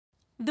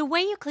The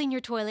way you clean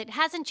your toilet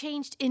hasn't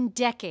changed in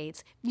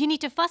decades. You need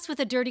to fuss with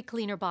a dirty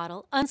cleaner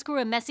bottle, unscrew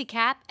a messy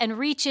cap, and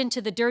reach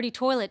into the dirty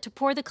toilet to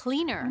pour the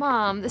cleaner.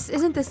 Mom, this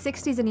isn't the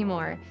 60s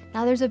anymore.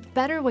 Now there's a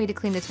better way to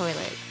clean the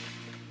toilet.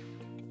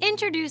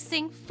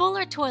 Introducing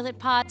Fuller Toilet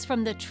Pods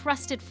from the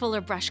trusted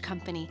Fuller Brush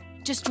Company.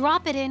 Just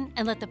drop it in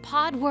and let the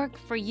pod work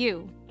for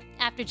you.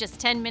 After just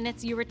 10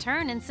 minutes, you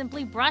return and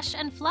simply brush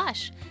and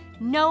flush.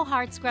 No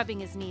hard scrubbing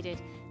is needed.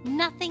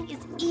 Nothing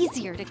is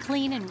easier to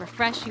clean and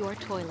refresh your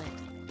toilet.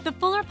 The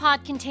Fuller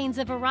Pod contains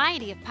a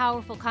variety of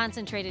powerful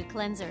concentrated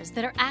cleansers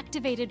that are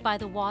activated by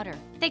the water.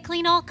 They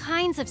clean all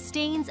kinds of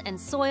stains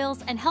and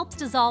soils and helps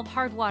dissolve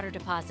hard water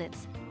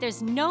deposits.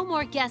 There's no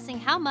more guessing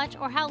how much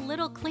or how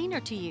little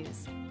cleaner to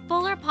use.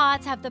 Fuller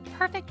Pods have the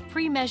perfect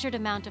pre-measured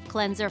amount of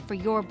cleanser for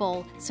your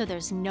bowl, so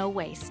there's no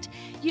waste.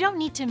 You don't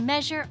need to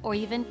measure or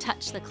even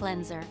touch the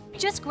cleanser.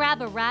 Just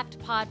grab a wrapped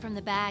pod from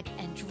the bag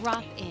and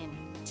drop in.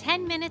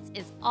 10 minutes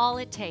is all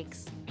it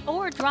takes.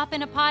 Or drop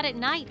in a pod at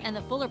night and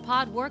the Fuller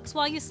Pod works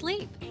while you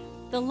sleep.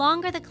 The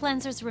longer the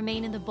cleansers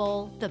remain in the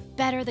bowl, the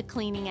better the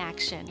cleaning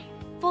action.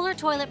 Fuller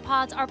toilet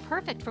pods are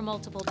perfect for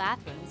multiple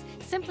bathrooms.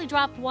 Simply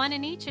drop one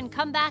in each and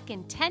come back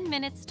in 10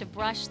 minutes to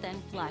brush, then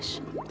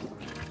flush.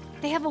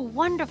 They have a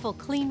wonderful,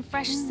 clean,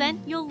 fresh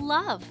scent you'll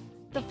love.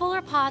 The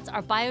Fuller Pods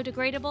are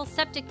biodegradable,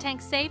 septic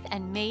tank safe,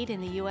 and made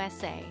in the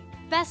USA.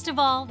 Best of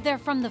all, they're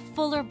from the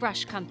Fuller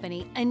Brush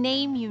Company, a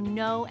name you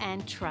know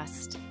and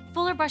trust.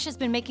 Fuller Brush has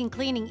been making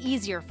cleaning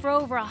easier for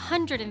over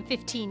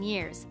 115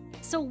 years.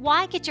 So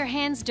why get your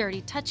hands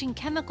dirty touching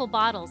chemical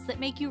bottles that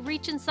make you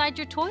reach inside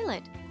your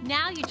toilet?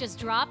 Now you just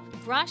drop,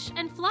 brush,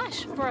 and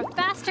flush for a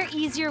faster,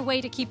 easier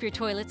way to keep your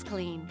toilets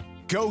clean.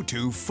 Go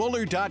to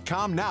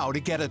Fuller.com now to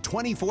get a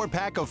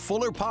 24-pack of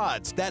Fuller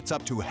Pods. That's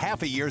up to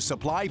half a year's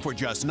supply for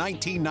just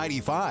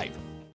 $19.95.